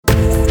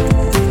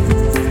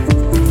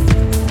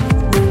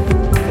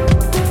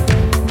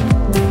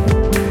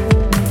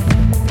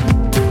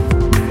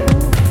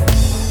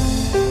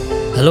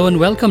Hello and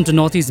welcome to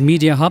Northeast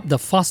Media Hub, the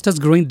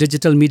fastest growing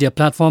digital media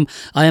platform.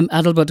 I am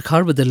Adalbert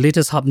Khar with the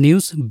latest Hub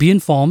news. Be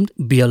informed,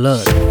 be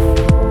alert.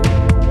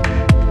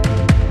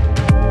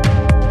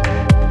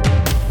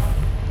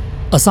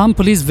 Assam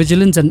Police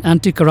Vigilance and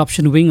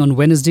Anti-Corruption Wing on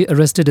Wednesday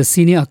arrested a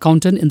senior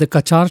accountant in the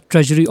Cachar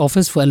Treasury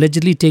Office for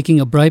allegedly taking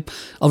a bribe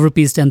of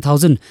Rs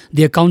 10,000.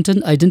 The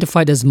accountant,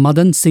 identified as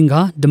Madan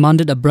Singha,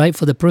 demanded a bribe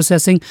for the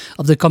processing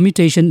of the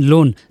commutation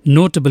loan.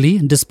 Notably,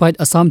 despite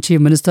Assam Chief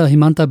Minister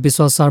Himanta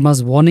Biswa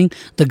Sarma's warning,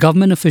 the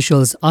government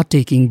officials are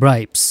taking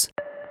bribes.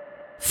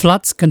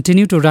 Floods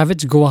continue to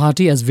ravage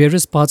Guwahati as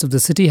various parts of the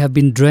city have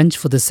been drenched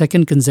for the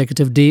second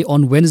consecutive day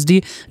on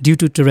Wednesday due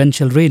to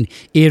torrential rain.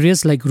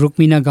 Areas like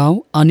Rukmina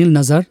Gaon, Anil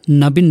Nazar,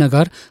 Nabin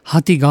Nagar,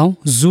 Hatigaon,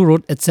 Zoo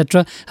Road,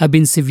 etc. have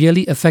been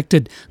severely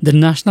affected. The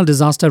National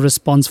Disaster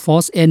Response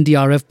Force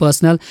 (NDRF)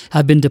 personnel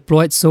have been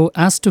deployed so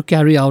as to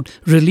carry out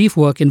relief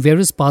work in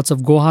various parts of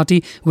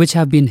Guwahati which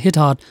have been hit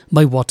hard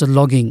by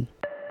waterlogging.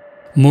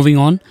 Moving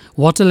on,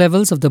 water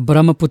levels of the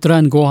Brahmaputra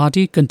and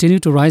Guwahati continue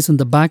to rise on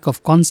the back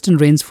of constant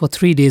rains for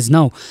 3 days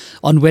now.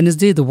 On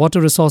Wednesday, the Water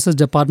Resources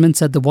Department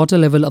said the water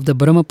level of the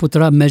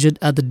Brahmaputra measured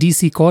at the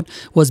DC court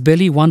was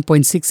barely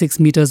 1.66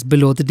 meters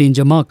below the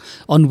danger mark.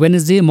 On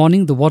Wednesday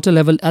morning, the water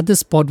level at this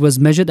spot was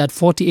measured at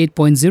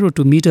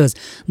 48.02 meters.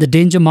 The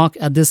danger mark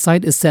at this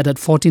site is set at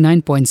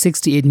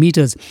 49.68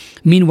 meters.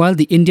 Meanwhile,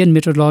 the Indian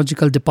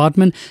Meteorological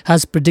Department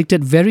has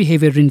predicted very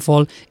heavy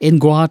rainfall in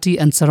Guwahati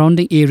and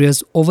surrounding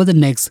areas over the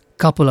next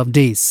couple of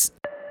days.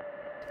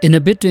 In a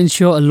bid to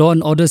ensure a law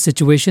and order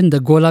situation, the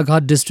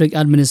Golaghat District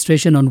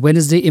Administration on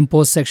Wednesday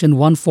imposed Section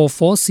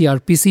 144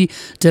 CRPC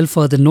till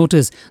further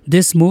notice.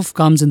 This move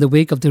comes in the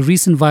wake of the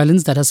recent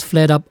violence that has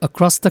flared up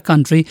across the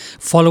country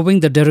following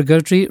the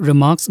derogatory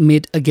remarks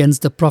made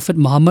against the Prophet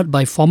Muhammad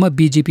by former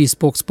BJP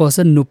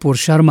spokesperson Nupur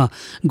Sharma.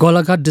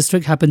 Golaghat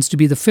District happens to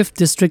be the fifth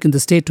district in the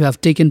state to have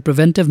taken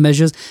preventive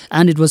measures,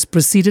 and it was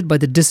preceded by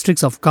the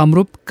districts of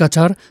Kamrup,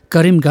 Cachar,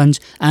 Karimganj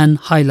and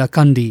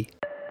Hailakandi.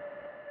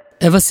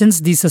 Ever since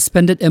the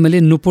suspended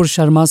MLA Nupur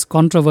Sharma's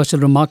controversial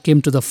remark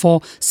came to the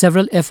fore,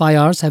 several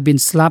FIRs have been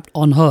slapped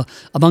on her.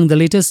 Among the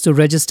latest to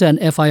register an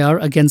FIR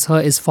against her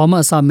is former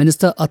Assam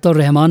Minister Atur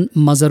Rahman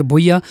Mazhar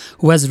Bhuiya,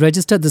 who has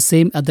registered the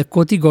same at the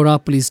Kotigora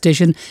police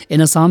station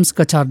in Assam's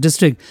Cachar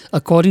district.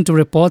 According to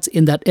reports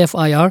in that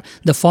FIR,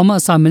 the former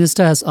Assam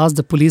Minister has asked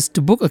the police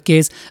to book a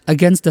case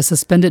against the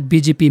suspended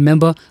BJP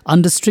member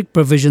under strict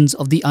provisions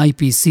of the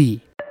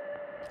IPC.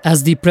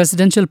 As the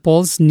presidential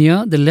polls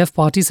near, the left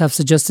parties have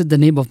suggested the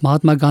name of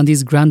Mahatma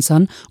Gandhi's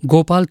grandson,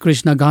 Gopal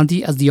Krishna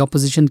Gandhi, as the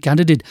opposition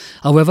candidate.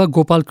 However,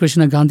 Gopal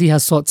Krishna Gandhi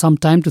has sought some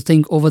time to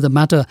think over the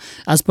matter.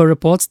 As per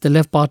reports, the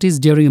left parties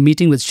during a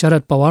meeting with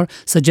Sharad Pawar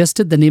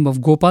suggested the name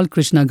of Gopal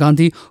Krishna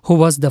Gandhi, who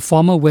was the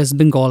former West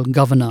Bengal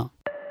governor.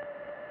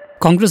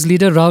 Congress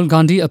leader Rahul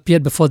Gandhi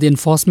appeared before the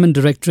Enforcement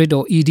Directorate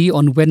or ED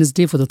on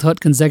Wednesday for the third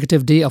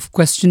consecutive day of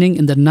questioning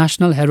in the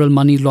National Herald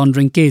money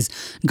laundering case.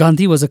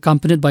 Gandhi was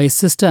accompanied by his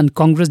sister and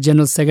Congress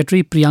General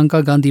Secretary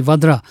Priyanka Gandhi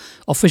Vadra.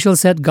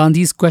 Officials said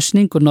Gandhi's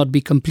questioning could not be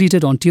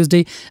completed on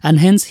Tuesday and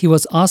hence he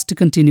was asked to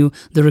continue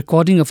the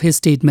recording of his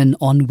statement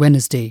on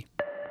Wednesday.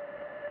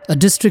 A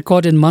district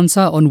court in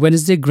Mansa on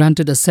Wednesday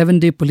granted a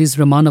 7-day police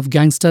remand of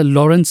gangster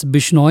Lawrence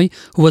Bishnoi,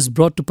 who was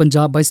brought to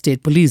Punjab by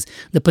state police.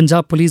 The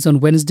Punjab police on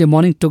Wednesday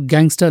morning took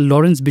gangster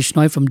Lawrence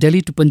Bishnoi from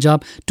Delhi to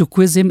Punjab to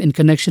quiz him in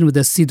connection with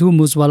the Sidhu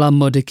Moosewala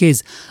murder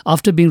case.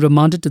 After being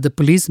remanded to the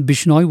police,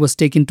 Bishnoi was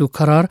taken to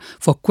Kharar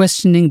for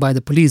questioning by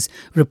the police.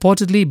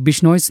 Reportedly,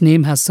 Bishnoi's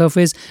name has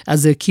surfaced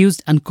as the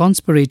accused and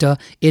conspirator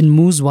in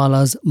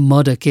Moosewala's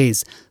murder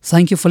case.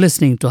 Thank you for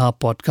listening to our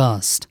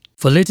podcast.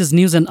 For latest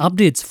news and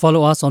updates,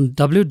 follow us on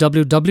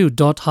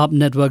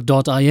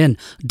www.hubnetwork.in.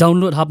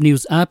 Download Hub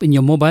News app in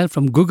your mobile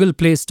from Google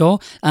Play Store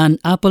and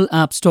Apple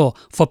App Store.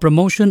 For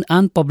promotion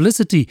and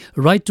publicity,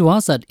 write to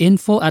us at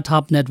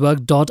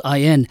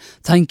info@hubnetwork.in.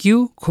 Thank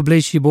you.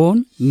 Khublei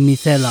Shibon,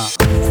 Mithela.